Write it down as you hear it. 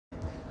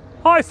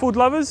Hi food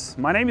lovers,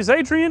 my name is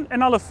Adrian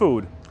and I love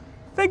food.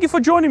 Thank you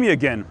for joining me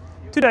again.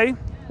 Today,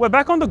 we're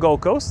back on the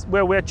Gold Coast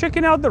where we're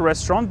checking out the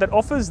restaurant that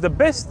offers the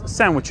best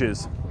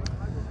sandwiches.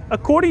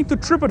 According to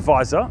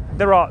TripAdvisor,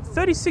 there are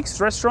 36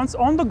 restaurants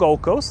on the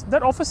Gold Coast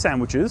that offer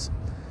sandwiches,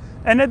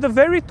 and at the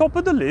very top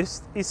of the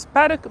list is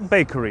Paddock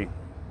Bakery.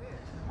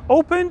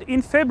 Opened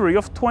in February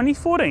of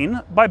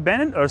 2014 by Ben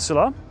and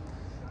Ursula,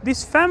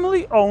 this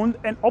family-owned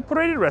and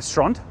operated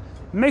restaurant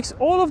makes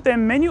all of their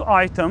menu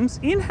items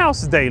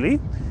in-house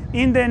daily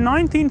in their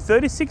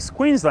 1936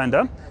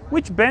 Queenslander,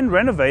 which Ben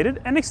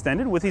renovated and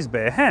extended with his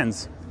bare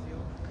hands.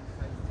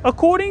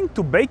 According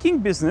to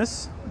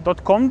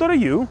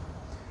bakingbusiness.com.au,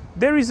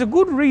 there is a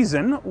good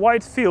reason why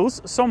it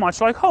feels so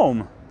much like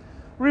home.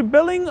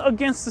 Rebelling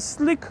against the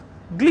slick,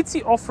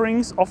 glitzy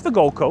offerings of the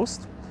Gold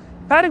Coast,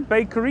 Paddock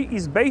Bakery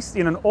is based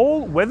in an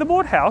old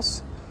weatherboard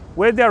house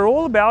where they're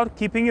all about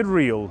keeping it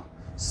real.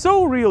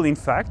 So real, in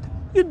fact,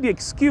 you'd be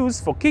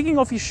excused for kicking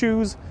off your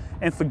shoes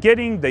and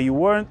forgetting that you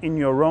weren't in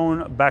your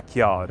own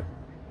backyard.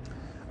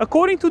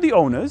 According to the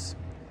owners,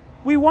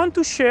 we want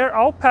to share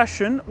our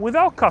passion with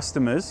our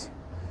customers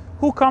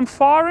who come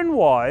far and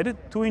wide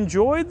to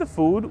enjoy the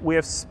food we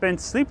have spent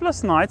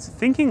sleepless nights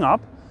thinking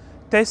up,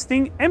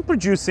 testing and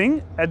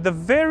producing at the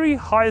very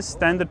highest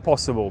standard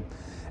possible.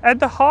 At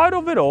the heart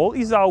of it all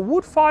is our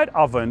wood-fired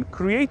oven,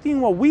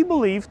 creating what we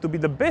believe to be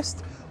the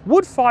best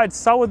wood-fired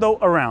sourdough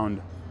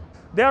around.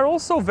 They are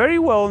also very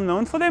well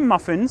known for their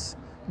muffins,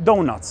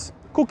 doughnuts,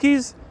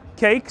 cookies,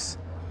 cakes,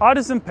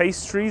 artisan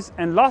pastries,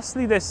 and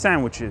lastly their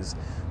sandwiches.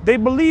 They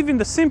believe in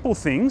the simple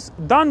things,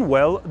 done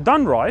well,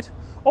 done right,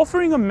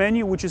 offering a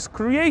menu which is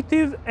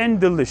creative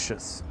and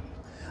delicious.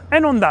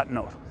 And on that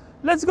note,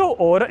 let's go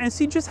order and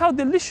see just how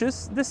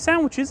delicious the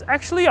sandwiches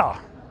actually are.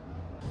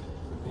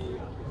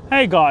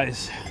 Hey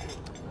guys,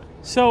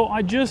 so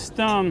I just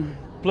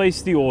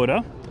placed the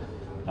order.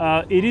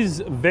 It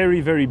is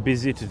very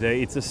busy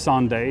today. It's a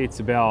Sunday, it's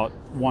about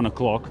 1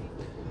 o'clock.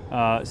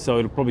 So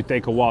it'll probably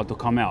take a while to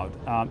come out.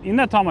 In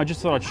that time, I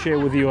just thought I'd share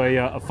with you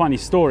a funny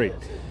story.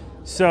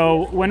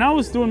 So when I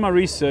was doing my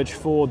research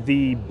for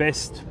the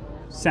best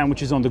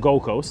sandwiches on the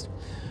Gold Coast,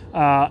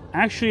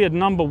 actually at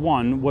number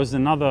 1 was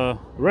another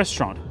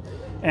restaurant.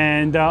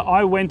 And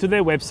I went to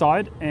their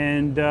website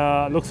and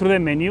looked through their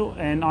menu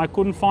and I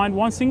couldn't find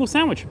one single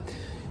sandwich.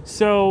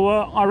 So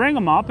I rang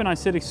them up and I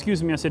said,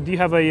 excuse me, I said, do you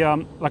have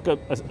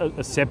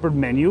a separate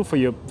menu for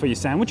your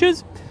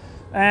sandwiches?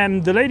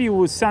 And the lady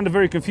sounded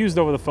very confused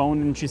over the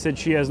phone and she said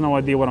she has no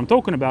idea what I'm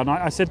talking about. And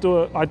I said to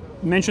her, I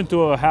mentioned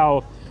to her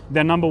how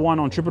they're number 1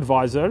 on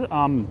TripAdvisor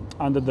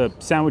under the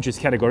sandwiches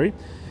category.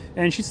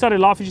 And she started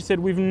laughing. She said,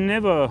 we've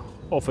never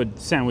offered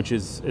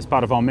sandwiches as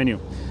part of our menu.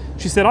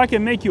 She said, I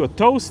can make you a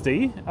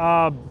toasty,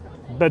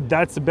 but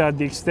that's about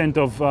the extent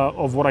of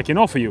what I can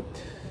offer you.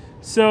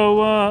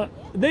 So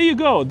there you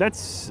go.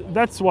 That's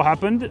what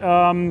happened.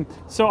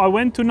 So I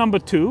went to number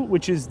 2,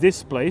 which is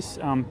this place,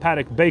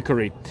 Paddock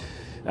Bakery.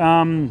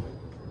 Now,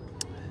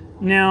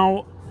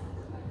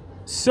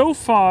 so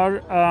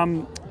far, I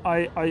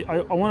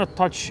want to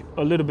touch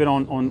a little bit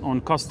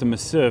on customer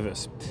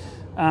service.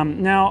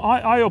 Now,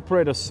 I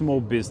operate a small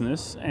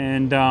business,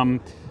 and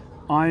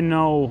I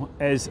know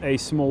as a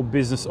small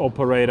business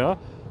operator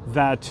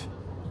that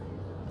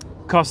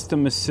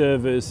customer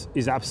service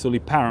is absolutely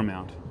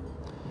paramount.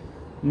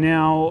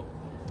 Now,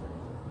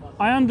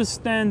 I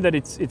understand that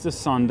it's a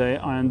Sunday.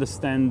 I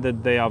understand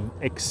that they are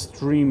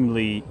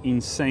extremely,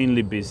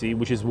 insanely busy,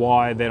 which is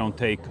why they don't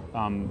take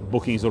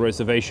bookings or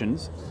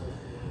reservations.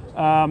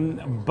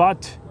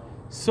 But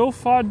so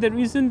far, there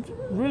isn't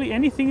really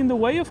anything in the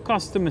way of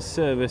customer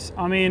service.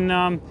 I mean,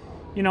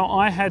 you know,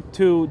 I had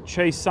to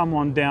chase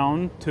someone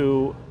down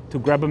to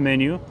grab a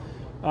menu.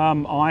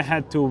 I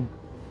had to,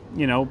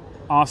 you know,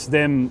 ask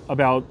them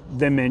about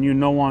their menu.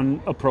 No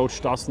one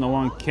approached us. No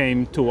one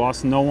came to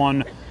us. No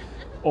one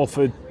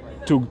offered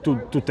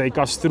to take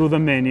us through the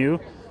menu,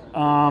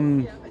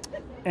 and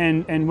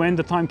when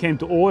the time came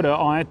to order,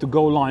 I had to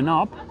go line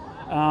up.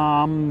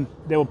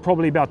 There were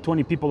probably about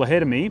 20 people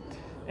ahead of me,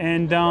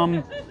 and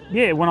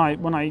yeah,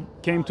 when I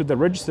came to the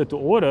register to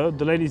order,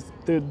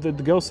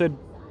 the girl said,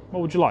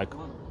 "What would you like?"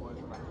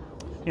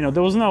 You know,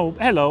 there was no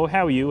 "Hello,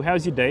 how are you?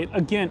 How's your day?"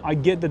 Again, I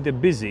get that they're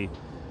busy,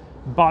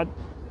 but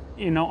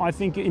you know, I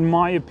think, in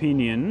my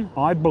opinion,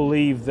 I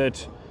believe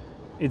that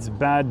it's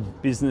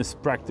bad business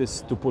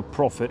practice to put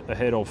profit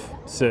ahead of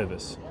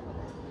service.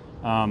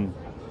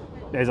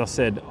 As I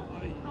said,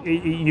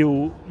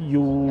 you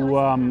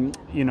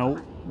know,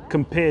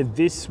 compare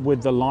this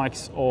with the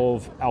likes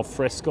of Al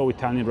Fresco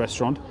Italian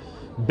restaurant,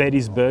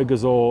 Betty's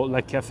Burgers, or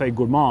La Cafe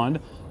Gourmand.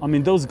 I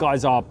mean, those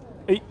guys are,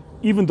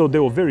 even though they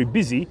were very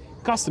busy,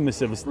 customer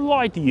service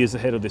light years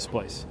ahead of this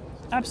place.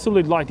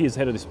 Absolute light years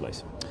ahead of this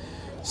place.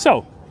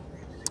 So,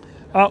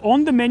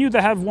 on the menu,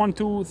 they have 1,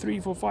 2,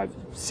 3, 4, 5,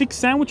 6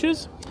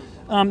 sandwiches.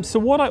 So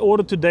what I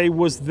ordered today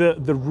was the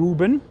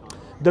Reuben.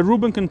 The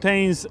Reuben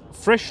contains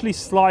freshly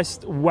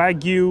sliced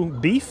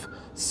Wagyu beef,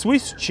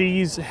 Swiss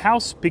cheese,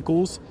 house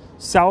pickles,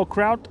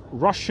 sauerkraut,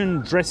 Russian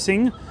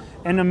dressing,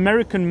 and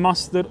American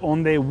mustard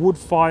on their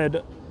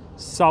wood-fired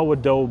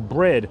sourdough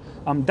bread.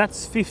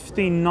 That's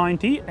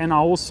 $15.90, and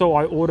I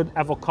ordered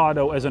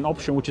avocado as an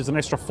option, which is an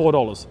extra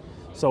 $4.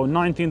 So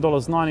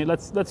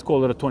 $19.90. Let's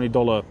call it a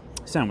 $20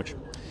 sandwich.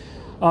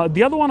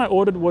 The other one I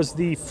ordered was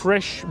the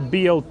fresh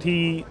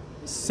BLT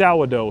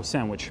sourdough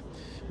sandwich,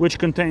 which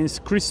contains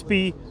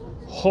crispy,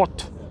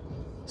 hot,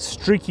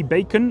 streaky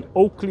bacon,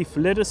 oak leaf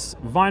lettuce,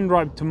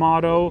 vine-ripe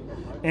tomato,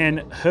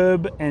 and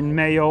herb and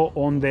mayo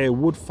on their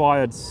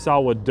wood-fired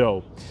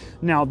sourdough.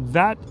 Now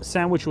that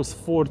sandwich was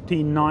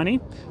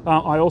 $14.90.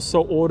 I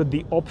also ordered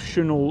the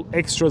optional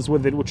extras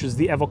with it, which is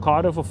the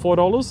avocado for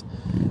 $4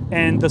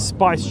 and the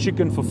spiced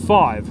chicken for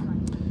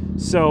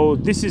 $5. So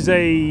this is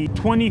a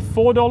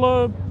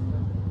 $24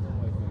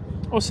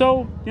 or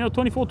so, you know,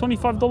 $24,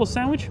 $25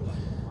 sandwich,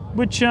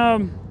 which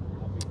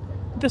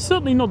they're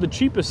certainly not the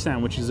cheapest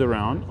sandwiches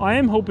around. I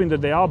am hoping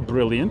that they are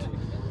brilliant.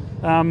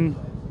 And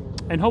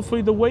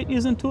hopefully the wait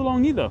isn't too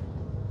long either.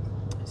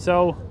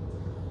 So,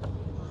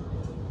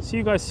 see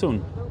you guys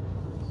soon.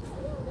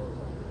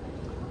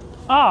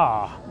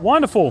 Ah,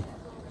 wonderful.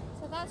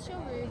 So that's your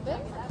Reuben.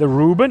 The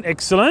Reuben,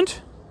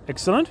 excellent,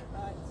 excellent.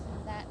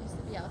 That is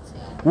the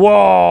BLT.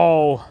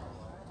 Whoa.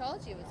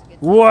 Told you it's a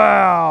good.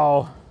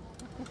 Wow.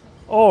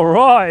 All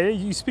right,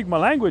 you speak my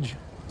language.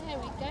 There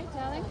we go,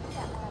 darling.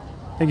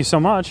 Thank you so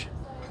much.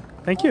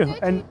 Thank you.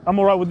 And I'm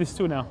all right with this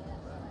too now.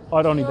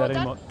 I don't need that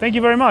anymore. Thank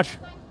you very much.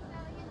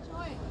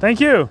 Thank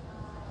you.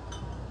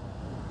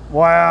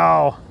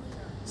 Wow.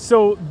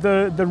 So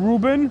the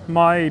Reuben,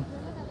 my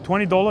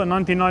 $20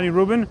 1990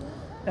 Reuben,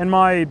 and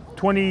my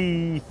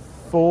 $24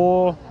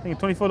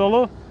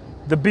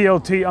 the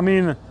BLT. I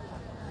mean,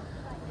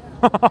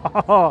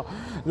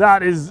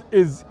 that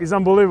is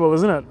unbelievable,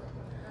 isn't it?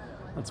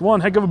 That's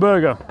one heck of a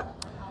burger.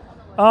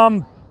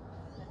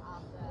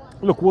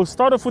 Look, we'll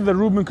start off with the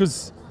Reuben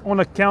because on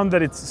account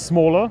that it's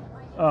smaller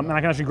and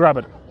I can actually grab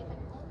it.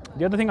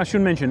 The other thing I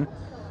should mention,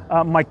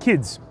 my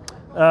kids,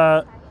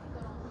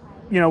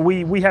 you know,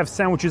 we have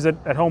sandwiches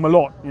at home a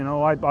lot. You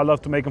know, I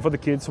love to make them for the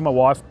kids, for my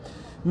wife.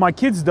 My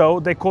kids, though,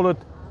 they call it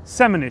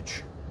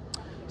salmonage.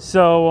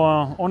 So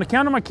on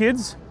account of my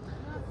kids,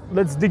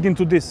 let's dig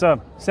into this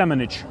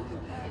salmonage.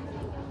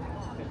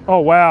 Oh,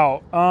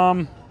 wow.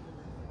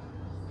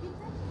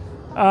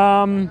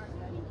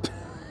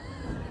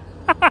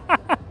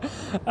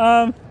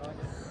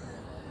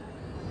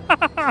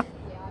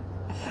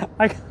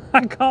 I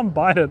can't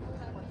bite it.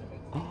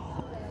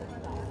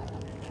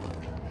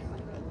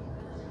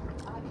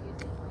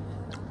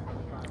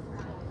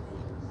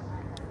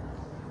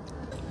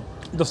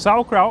 The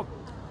sauerkraut,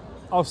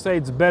 I'll say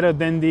it's better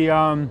than the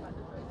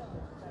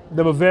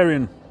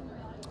Bavarian.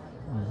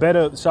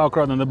 Better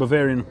sauerkraut than the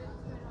Bavarian.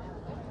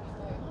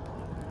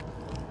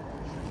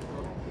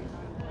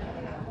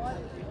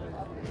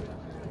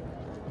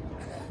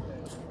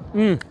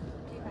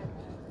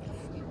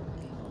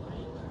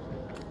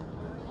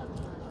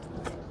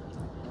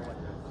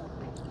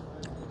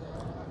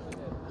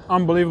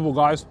 Unbelievable,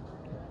 guys.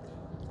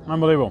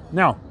 Unbelievable.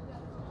 Now,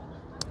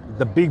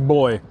 the big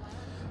boy.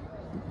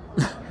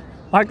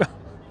 I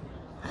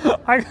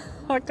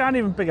can't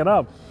even pick it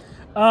up.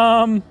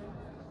 All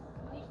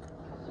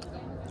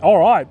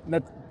right,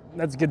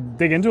 let's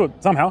dig into it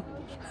somehow.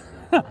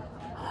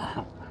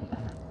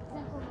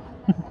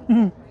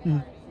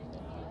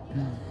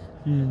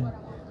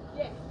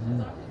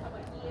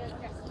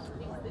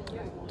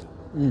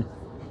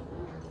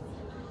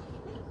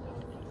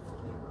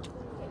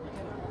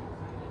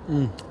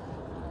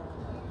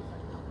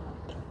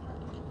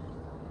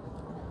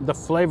 The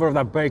flavor of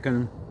that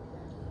bacon,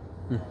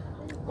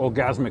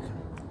 orgasmic,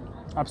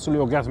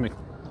 absolutely orgasmic.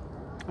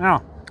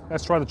 Now,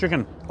 let's try the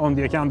chicken on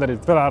the account that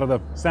it fell out of the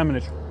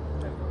sandwich.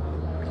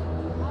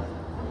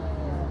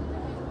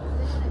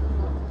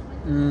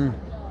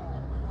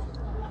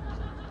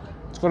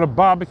 It's got a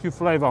barbecue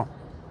flavor.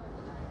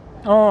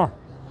 Oh,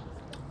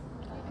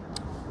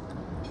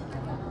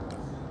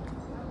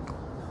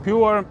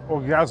 pure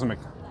orgasmic.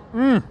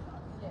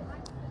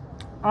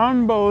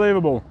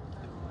 Unbelievable.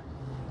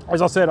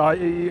 As I said,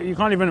 you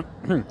can't even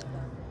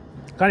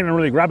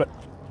really grab it.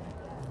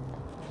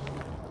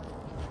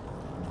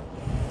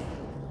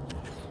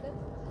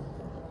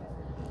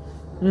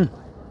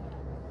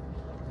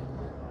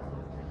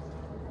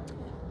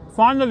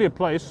 Finally, a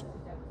place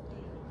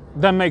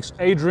that makes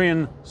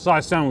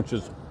Adrian-sized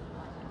sandwiches.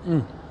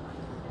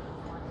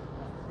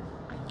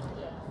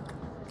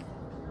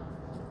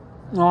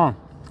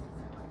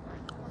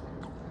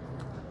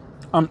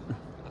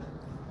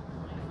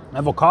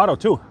 Avocado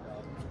too.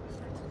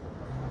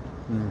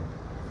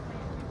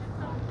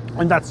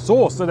 And that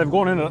sauce that they've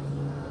gone in it,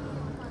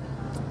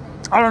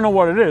 I don't know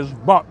what it is,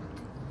 but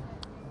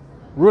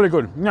really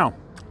good. Now,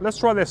 let's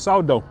try their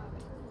sourdough.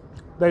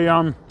 They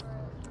and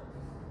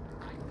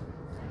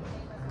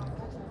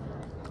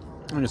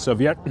a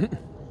serviette.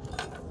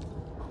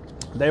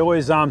 They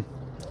always tell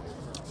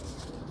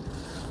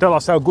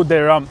us how good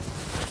their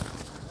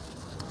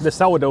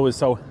sourdough is.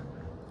 So,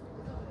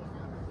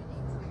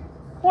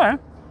 oh yeah,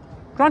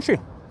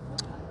 crunchy.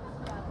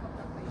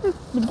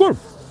 It's good.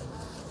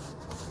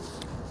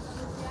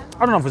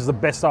 I don't know if it's the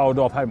best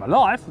sourdough I've had in my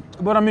life,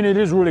 but I mean, it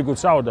is really good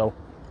sourdough.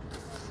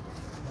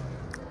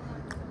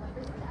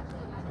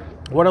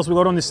 What else we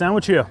got on this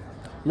sandwich here?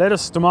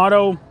 Lettuce,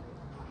 tomato.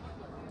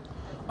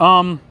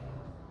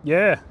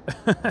 Yeah.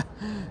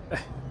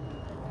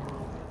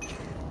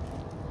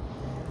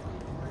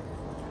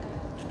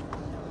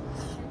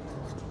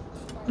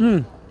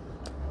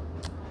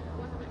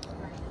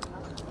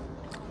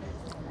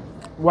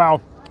 Wow.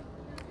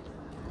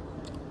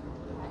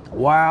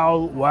 Wow,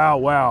 wow,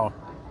 wow.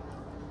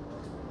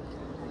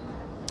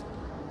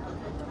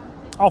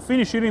 I'll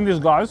finish eating this,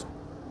 guys,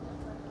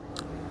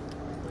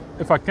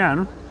 if I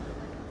can,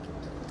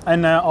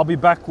 and I'll be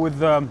back with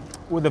the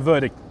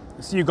verdict.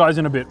 See you guys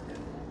in a bit.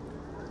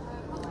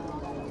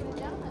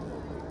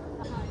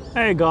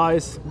 Hey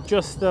guys,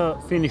 just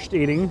finished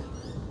eating.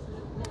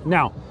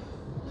 Now,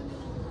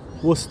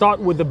 we'll start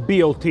with the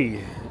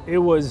BLT. It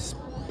was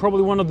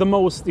probably one of the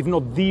most, if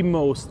not the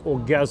most,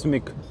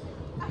 orgasmic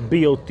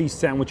BLT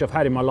sandwich I've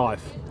had in my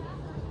life.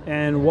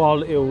 And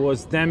while it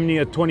was damn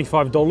near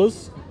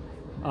 $25,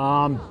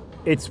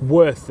 it's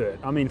worth it.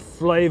 I mean,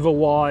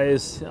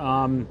 flavor-wise,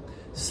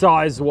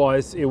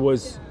 size-wise, it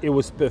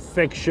was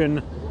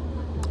perfection.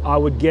 I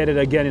would get it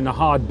again in a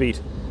heartbeat.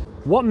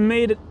 What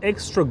made it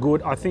extra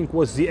good, I think,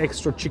 was the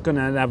extra chicken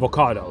and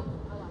avocado.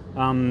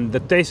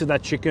 The taste of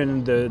that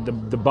chicken,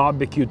 the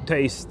barbecue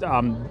taste,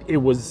 it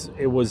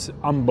was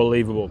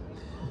unbelievable.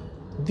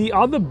 The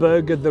other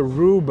burger, the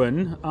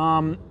Reuben,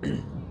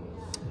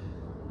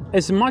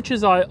 as much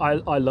as I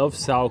love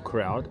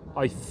sauerkraut,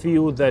 I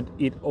feel that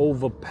it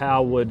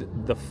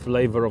overpowered the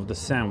flavor of the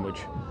sandwich.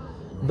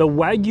 The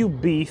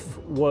Wagyu beef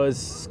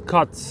was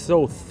cut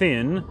so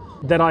thin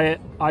that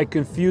I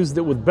confused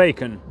it with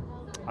bacon.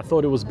 I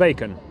thought it was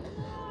bacon.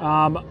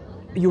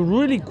 You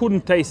really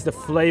couldn't taste the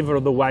flavor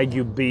of the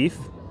Wagyu beef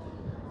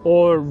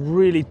or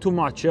really too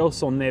much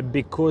else on there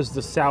because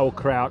the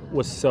sauerkraut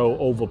was so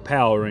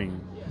overpowering.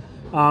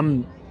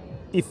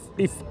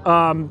 If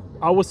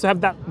I was to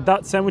have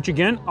that sandwich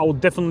again, I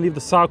would definitely leave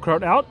the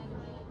sauerkraut out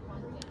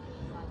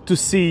to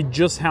see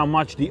just how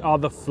much the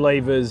other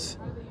flavors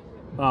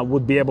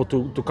would be able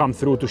to come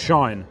through, to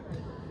shine.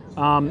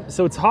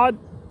 So it's hard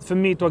for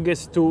me to, I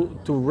guess, to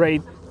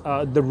rate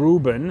the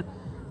Reuben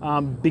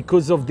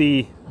because of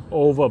the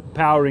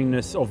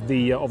overpoweringness of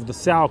the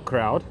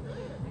sauerkraut,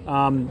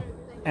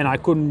 and I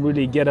couldn't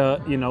really get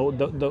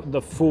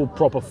the full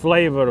proper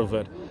flavor of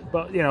it.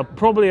 But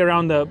probably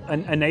around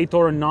an 8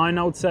 or a 9,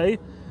 I would say.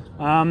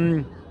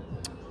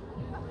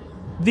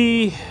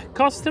 The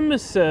customer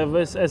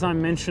service, as I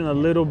mentioned a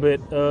little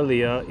bit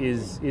earlier,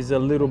 is a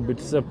little bit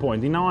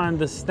disappointing. Now I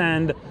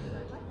understand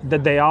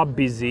that they are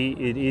busy.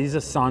 It is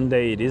a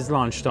Sunday. It is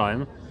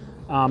lunchtime.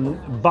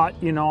 But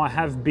I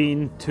have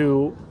been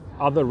to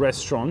other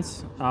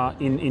restaurants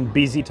in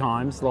busy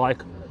times,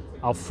 like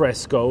Al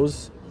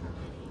Fresco's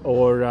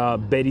or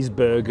Betty's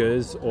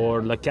Burgers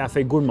or Le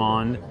Café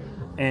Gourmand,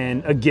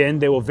 and again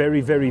they were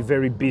very, very,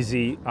 very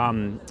busy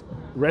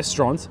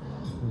restaurants,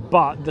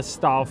 but the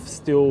staff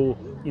still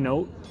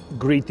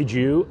greeted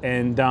you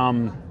and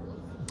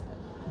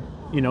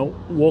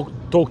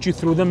talked you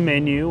through the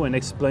menu and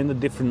explained the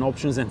different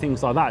options and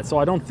things like that. So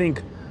I don't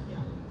think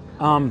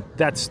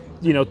that's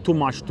too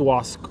much to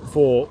ask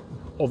for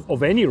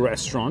of any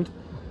restaurant.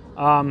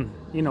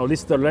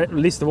 Least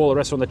of all, a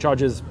restaurant that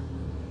charges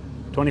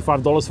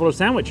 $25 for a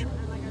sandwich.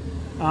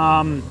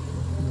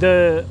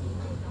 The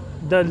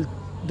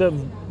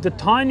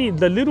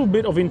little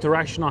bit of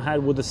interaction I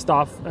had with the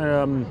staff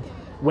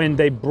when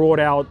they brought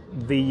out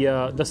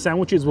the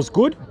sandwiches was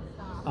good.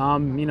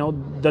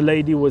 The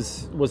lady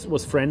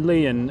was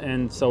friendly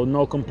and so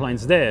no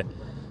complaints there.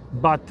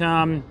 But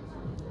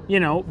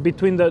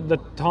between the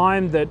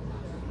time that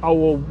our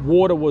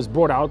water was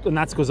brought out, and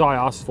that's because I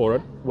asked for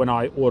it when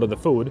I ordered the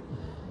food,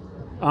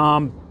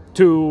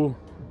 to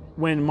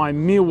when my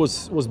meal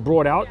was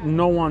brought out,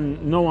 no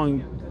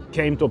one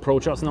came to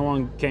approach us, no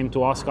one came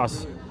to ask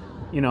us,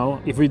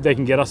 if they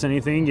can get us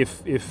anything,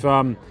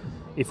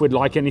 if we'd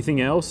like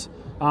anything else.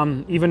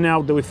 Even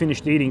now that we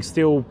finished eating,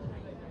 still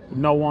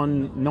no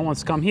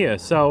one's come here.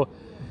 So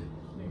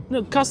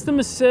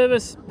customer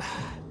service,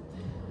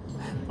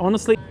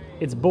 honestly,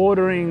 it's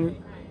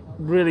bordering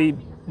really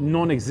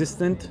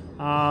non-existent.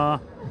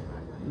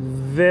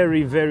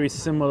 Very, very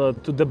similar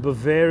to the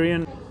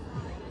Bavarian.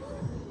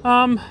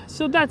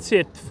 So that's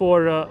it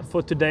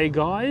for today,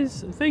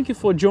 guys. Thank you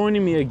for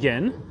joining me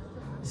again.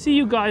 See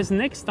you guys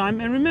next time,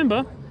 and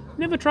remember,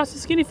 never trust a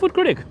skinny food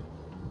critic.